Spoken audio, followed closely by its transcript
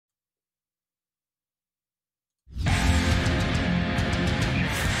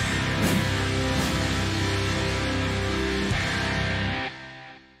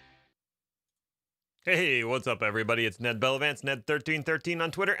Hey, what's up, everybody? It's Ned Bellavance, Ned1313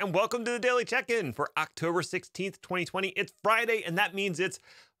 on Twitter, and welcome to the Daily Check-In for October 16th, 2020. It's Friday, and that means it's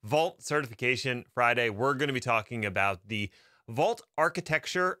Vault Certification Friday. We're going to be talking about the Vault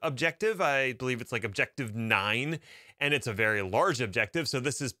Architecture Objective. I believe it's like Objective 9, and it's a very large objective. So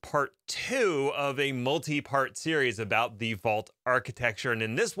this is part 2 of a multi-part series about the Vault architecture. And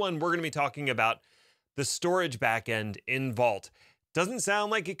in this one, we're going to be talking about the storage backend in Vault. Doesn't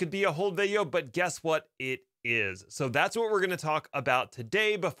sound like it could be a whole video, but guess what? It is. So that's what we're going to talk about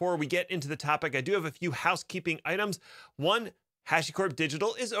today. Before we get into the topic, I do have a few housekeeping items. One, HashiCorp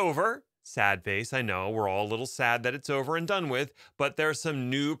Digital is over. Sad face, I know. We're all a little sad that it's over and done with, but there's some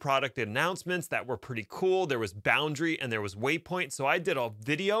new product announcements that were pretty cool. There was Boundary and there was Waypoint. So I did a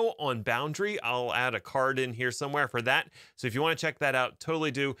video on Boundary. I'll add a card in here somewhere for that. So if you want to check that out, totally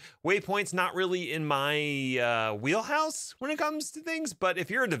do. Waypoint's not really in my wheelhouse when it comes to things, but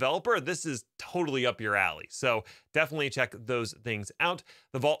if you're a developer, this is totally up your alley. So definitely check those things out.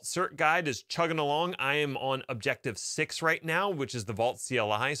 The Vault Cert Guide is chugging along. I am on Objective 6 right now, which is the Vault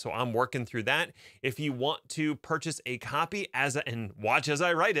CLI, so I'm working through that. If you want to purchase a copy and watch as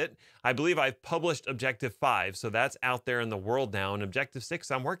I write it, I believe I've published Objective 5, so that's out there in the world now. And Objective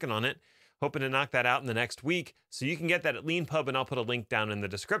 6, I'm working on it, hoping to knock that out in the next week. So you can get that at LeanPub, and I'll put a link down in the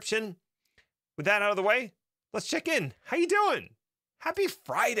description. With that out of the way, let's check in. How you doing? Happy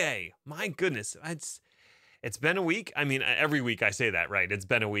Friday. My goodness, it's been a week. I mean, every week I say that, right? It's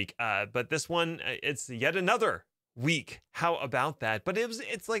been a week. But this one, it's yet another week. How about that? But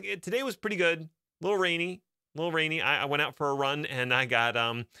today was pretty good. A little rainy, I went out for a run and I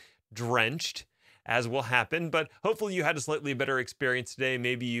got drenched, as will happen. But hopefully you had a slightly better experience today.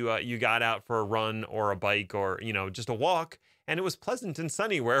 Maybe you got out for a run or a bike or, just a walk, and it was pleasant and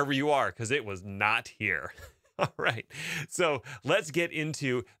sunny wherever you are, because it was not here. All right. So let's get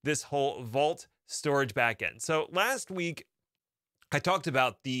into this whole Vault storage backend. So last week, I talked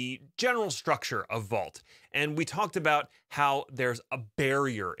about the general structure of Vault, and we talked about how there's a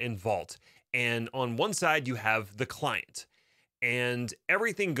barrier in Vault. And on one side, you have the client, and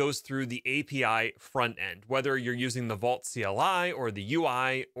everything goes through the API front end, whether you're using the Vault CLI or the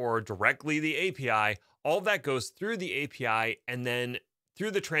UI or directly the API, all that goes through the API and then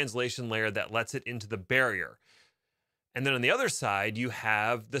through the translation layer that lets it into the barrier. And then on the other side, you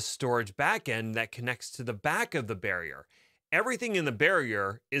have the storage backend that connects to the back of the barrier. Everything in the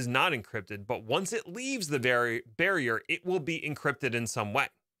barrier is not encrypted, but once it leaves the barrier, it will be encrypted in some way.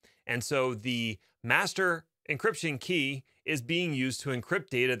 And so the master encryption key is being used to encrypt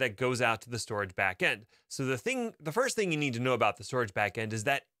data that goes out to the storage backend. So the first thing you need to know about the storage backend is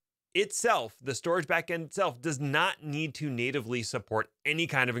that the storage backend itself, does not need to natively support any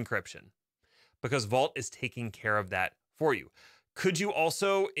kind of encryption, because Vault is taking care of that for you. Could you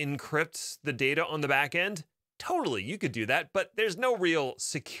also encrypt the data on the back end? Totally, you could do that, but there's no real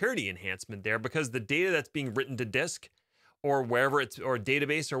security enhancement there, because the data that's being written to disk or wherever or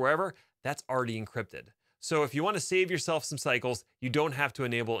database or wherever, that's already encrypted. So if you want to save yourself some cycles, you don't have to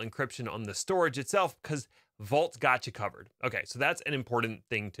enable encryption on the storage itself, because Vault's got you covered. Okay, so that's an important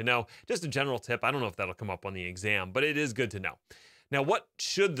thing to know. Just a general tip. I don't know if that'll come up on the exam, but it is good to know. Now, what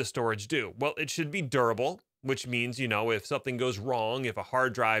should the storage do? Well, it should be durable, which means, if something goes wrong, if a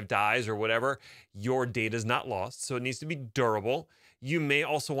hard drive dies or whatever, your data is not lost. So it needs to be durable. You may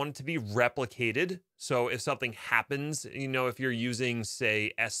also want it to be replicated. So if something happens, if you're using,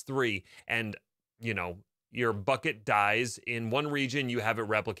 say, S3 and, your bucket dies in one region, you have it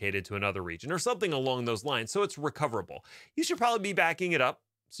replicated to another region or something along those lines. So it's recoverable. You should probably be backing it up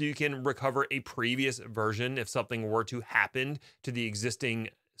so you can recover a previous version if something were to happen to the existing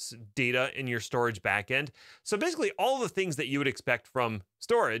data in your storage backend. So basically all the things that you would expect from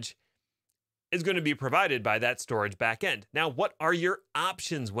storage is going to be provided by that storage backend. Now, what are your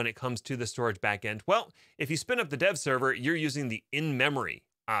options when it comes to the storage backend? Well, if you spin up the dev server, you're using the in-memory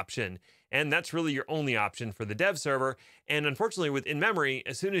option, and that's really your only option for the dev server. And unfortunately, with in-memory,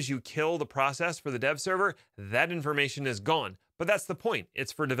 as soon as you kill the process for the dev server, that information is gone. But that's the point.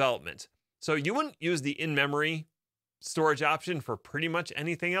 It's for development. So you wouldn't use the in-memory storage option for pretty much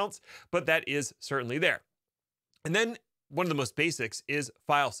anything else, but that is certainly there. And then one of the most basics is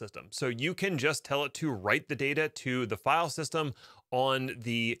file system. So you can just tell it to write the data to the file system on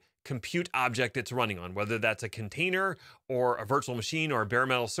the compute object it's running on, whether that's a container or a virtual machine or a bare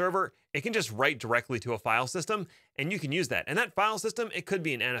metal server. It can just write directly to a file system, and you can use that. And that file system, it could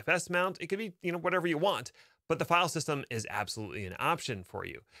be an NFS mount, it could be, whatever you want, but the file system is absolutely an option for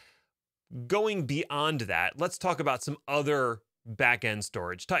you. Going beyond that, let's talk about some other backend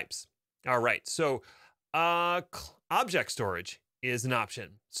storage types. All right, so object storage is an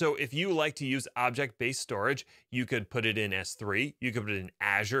option. So if you like to use object-based storage, you could put it in S3, you could put it in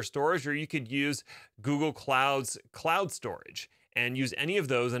Azure storage, or you could use Google Cloud's cloud storage and use any of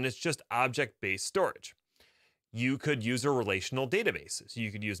those, and it's just object-based storage. You could use a relational database. So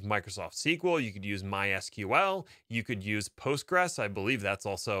you could use Microsoft SQL, you could use MySQL, you could use Postgres. I believe that's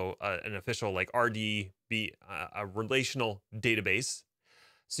also an official like RDB, a relational database.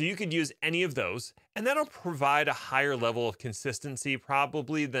 So you could use any of those, and that'll provide a higher level of consistency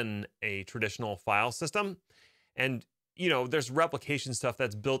probably than a traditional file system. And there's replication stuff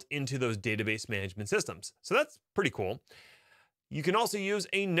that's built into those database management systems. So that's pretty cool. You can also use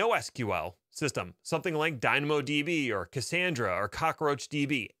a NoSQL system, something like DynamoDB or Cassandra or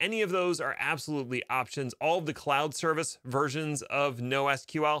CockroachDB. Any of those are absolutely options. All of the cloud service versions of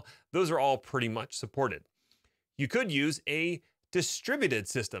NoSQL, those are all pretty much supported. You could use a distributed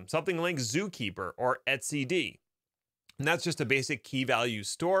system, something like Zookeeper or etcd. And that's just a basic key value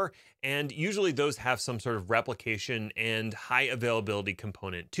store. And usually those have some sort of replication and high availability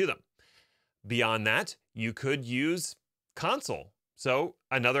component to them. Beyond that, you could use Consul. So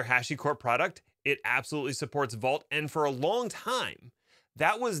another HashiCorp product, it absolutely supports Vault. And for a long time,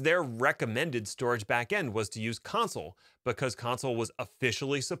 that was their recommended storage backend, was to use Consul, because Consul was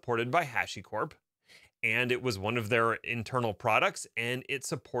officially supported by HashiCorp. And it was one of their internal products, and it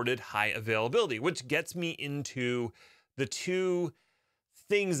supported high availability, which gets me into the two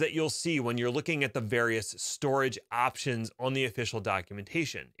things that you'll see when you're looking at the various storage options on the official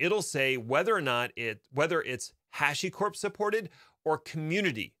documentation. It'll say whether it's HashiCorp supported or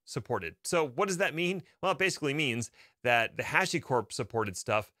community supported. So what does that mean? Well, it basically means that the HashiCorp supported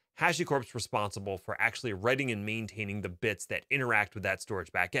stuff, HashiCorp's responsible for actually writing and maintaining the bits that interact with that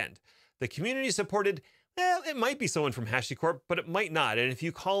storage backend. The community supported, it might be someone from HashiCorp, but it might not. And if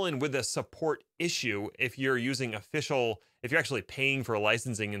you call in with a support issue, if you're actually paying for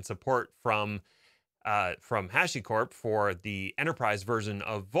licensing and support from HashiCorp for the enterprise version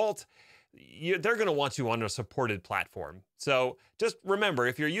of Vault, they're going to want you on a supported platform. So just remember,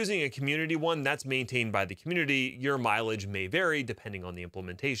 if you're using a community one, that's maintained by the community. Your mileage may vary depending on the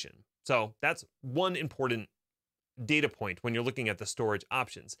implementation. So that's one important data point when you're looking at the storage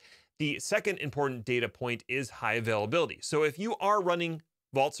options. The second important data point is high availability. So if you are running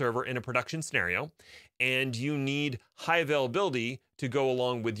Vault Server in a production scenario and you need high availability to go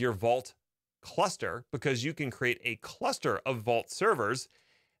along with your Vault cluster, because you can create a cluster of Vault servers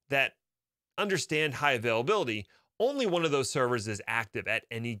that understand high availability, only one of those servers is active at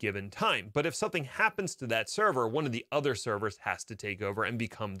any given time. But if something happens to that server, one of the other servers has to take over and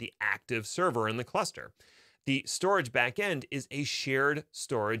become the active server in the cluster. The storage backend is a shared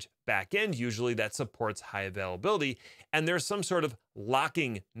storage backend, usually that supports high availability, and there's some sort of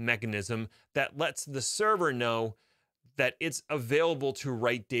locking mechanism that lets the server know that it's available to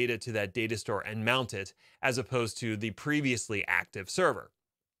write data to that data store and mount it, as opposed to the previously active server.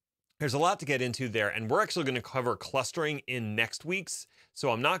 There's a lot to get into there, and we're actually going to cover clustering in next week's, so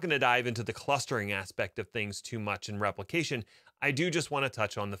I'm not going to dive into the clustering aspect of things too much in replication. I do just want to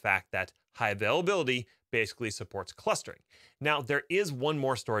touch on the fact that high availability basically supports clustering. Now, there is one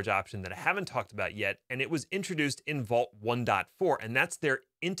more storage option that I haven't talked about yet, and it was introduced in Vault 1.4, and that's their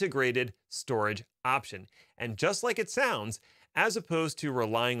integrated storage option. And just like it sounds, as opposed to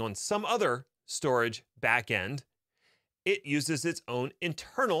relying on some other storage backend, it uses its own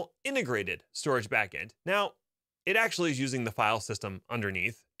internal integrated storage backend. Now, it actually is using the file system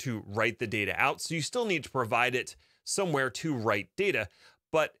underneath to write the data out, so you still need to provide it somewhere to write data,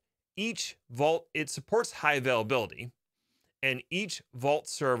 but each Vault, it supports high availability, and each Vault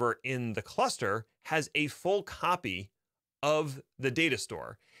server in the cluster has a full copy of the data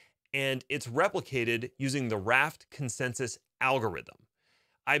store, and it's replicated using the Raft consensus algorithm.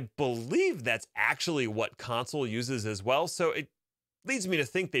 I believe that's actually what Consul uses as well, so it leads me to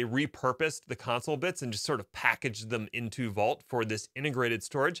think they repurposed the Consul bits and just sort of packaged them into Vault for this integrated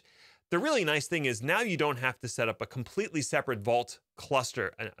storage. The really nice thing is now you don't have to set up a completely separate Vault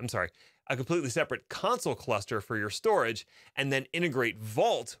cluster, a completely separate Consul cluster for your storage and then integrate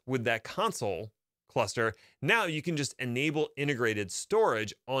Vault with that Consul cluster. Now you can just enable integrated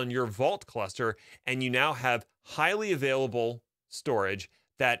storage on your Vault cluster, and you now have highly available storage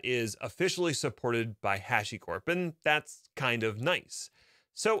that is officially supported by HashiCorp, and that's kind of nice.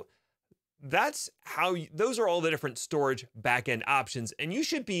 So that's how those are all the different storage backend options, and you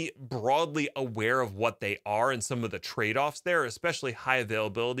should be broadly aware of what they are and some of the trade-offs there, especially high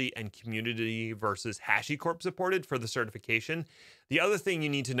availability and community versus HashiCorp supported for the certification. The other thing you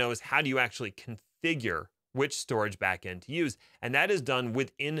need to know is how do you actually configure which storage backend to use. And that is done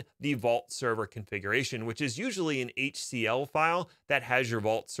within the Vault server configuration, which is usually an HCL file that has your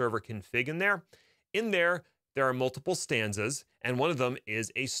Vault server config in there. In there are multiple stanzas, and one of them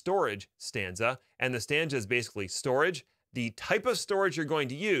is a storage stanza. And the stanza is basically storage, the type of storage you're going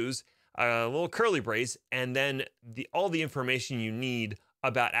to use, a little curly brace, and then all the information you need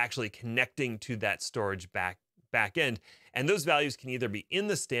about actually connecting to that storage backend. And those values can either be in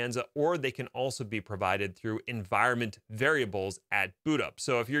the stanza or they can also be provided through environment variables at boot up.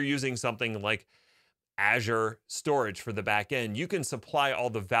 So if you're using something like Azure storage for the backend, you can supply all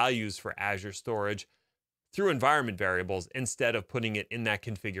the values for Azure storage through environment variables instead of putting it in that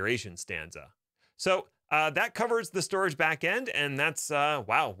configuration stanza. So that covers the storage backend, and that's,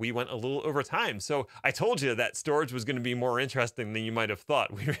 wow, we went a little over time. So I told you that storage was going to be more interesting than you might have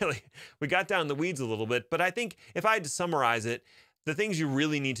thought. We got down the weeds a little bit, but I think if I had to summarize it, the things you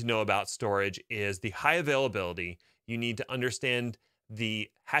really need to know about storage is the high availability. You need to understand the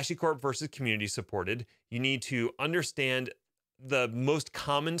HashiCorp versus community supported. You need to understand the most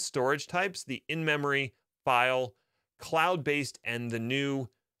common storage types, the in-memory, file, cloud-based, and the new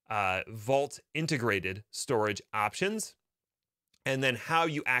Vault integrated storage options, and then how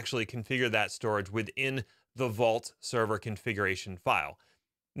you actually configure that storage within the Vault server configuration file.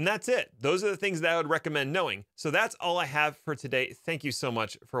 And that's it. Those are the things that I would recommend knowing. So that's all I have for today. Thank you so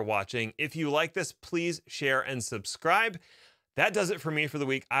much for watching. If you like this, please share and subscribe. That does it for me for the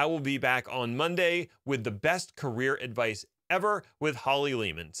week. I will be back on Monday with the best career advice ever with Holly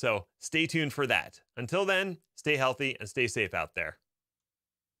Lehman. So stay tuned for that. Until then, stay healthy and stay safe out there.